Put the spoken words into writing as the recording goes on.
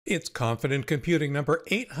It's Confident Computing number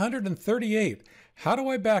 838. How do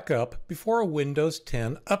I back up before a Windows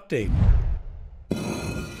 10 update?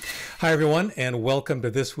 Hi everyone, and welcome to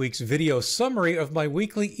this week's video summary of my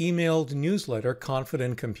weekly emailed newsletter,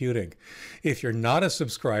 Confident Computing. If you're not a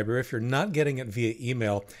subscriber, if you're not getting it via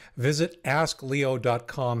email, visit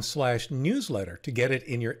askleo.com/newsletter to get it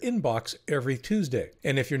in your inbox every Tuesday.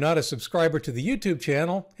 And if you're not a subscriber to the YouTube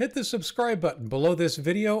channel, hit the subscribe button below this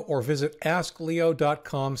video or visit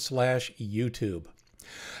askleo.com/YouTube.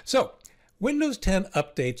 So, Windows 10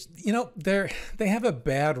 updates, they have a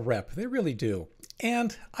bad rep. They really do.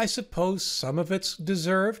 And I suppose some of it's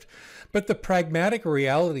deserved, but the pragmatic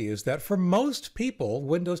reality is that for most people,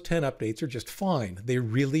 Windows 10 updates are just fine. They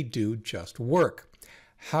really do just work.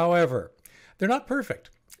 However, they're not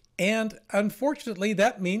perfect. And unfortunately,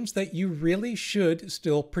 that means that you really should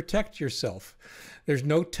still protect yourself. There's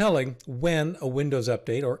no telling when a Windows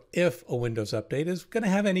update or if a Windows update is going to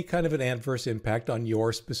have any kind of an adverse impact on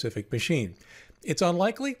your specific machine. It's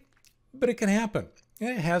unlikely, but it can happen.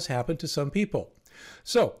 And it has happened to some people.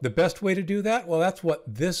 So the best way to do that, well, that's what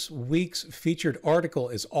this week's featured article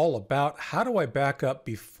is all about. How do I back up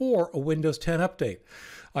before a Windows 10 update?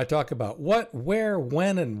 I talk about what, where,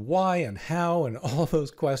 when, and why, and how, and all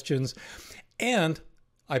those questions. And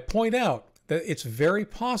I point out that it's very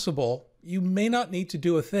possible you may not need to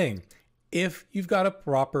do a thing if you've got a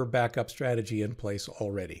proper backup strategy in place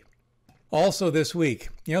already. Also this week,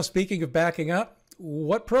 speaking of backing up,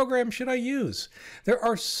 what program should I use? There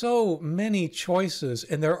are so many choices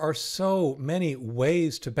and there are so many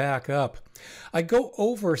ways to back up. I go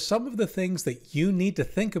over some of the things that you need to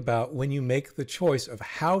think about when you make the choice of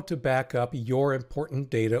how to back up your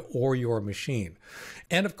important data or your machine.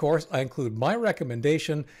 And of course, I include my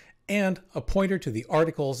recommendation and a pointer to the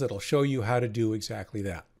articles that'll show you how to do exactly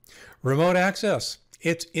that. Remote access.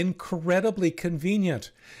 It's incredibly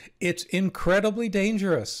convenient. It's incredibly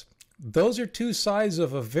dangerous. Those are two sides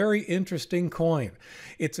of a very interesting coin.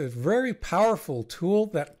 It's a very powerful tool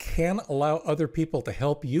that can allow other people to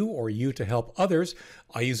help you or you to help others.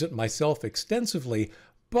 I use it myself extensively,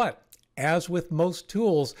 but as with most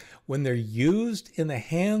tools, when they're used in the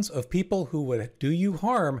hands of people who would do you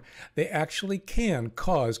harm, they actually can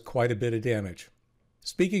cause quite a bit of damage.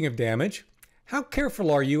 Speaking of damage, how careful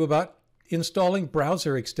are you about installing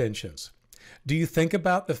browser extensions? Do you think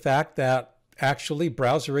about the fact that actually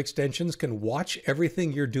browser extensions can watch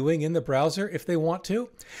everything you're doing in the browser if they want to?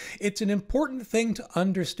 It's an important thing to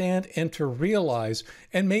understand and to realize,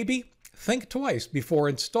 and maybe think twice before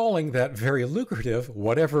installing that very lucrative,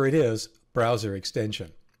 whatever it is, browser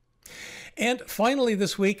extension. And finally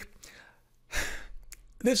this week,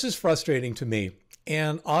 this is frustrating to me.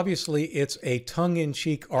 And obviously it's a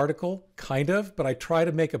tongue-in-cheek article, kind of, but I try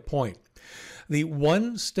to make a point. The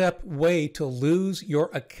one-step way to lose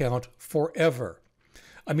your account forever.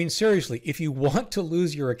 I mean, seriously, if you want to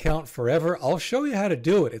lose your account forever, I'll show you how to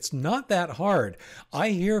do it. It's not that hard.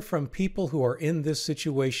 I hear from people who are in this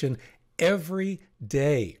situation every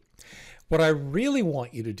day. What I really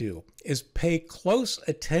want you to do is pay close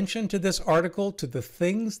attention to this article, to the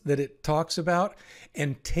things that it talks about,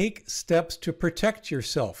 and take steps to protect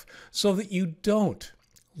yourself so that you don't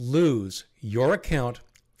lose your account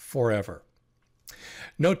forever.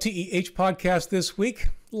 No TEH podcast this week.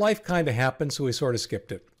 Life kind of happened, so we sort of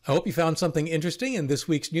skipped it. I hope you found something interesting in this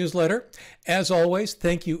week's newsletter. As always,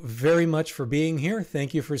 thank you very much for being here.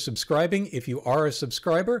 Thank you for subscribing if you are a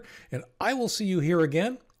subscriber, and I will see you here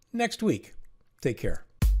again next week. Take care.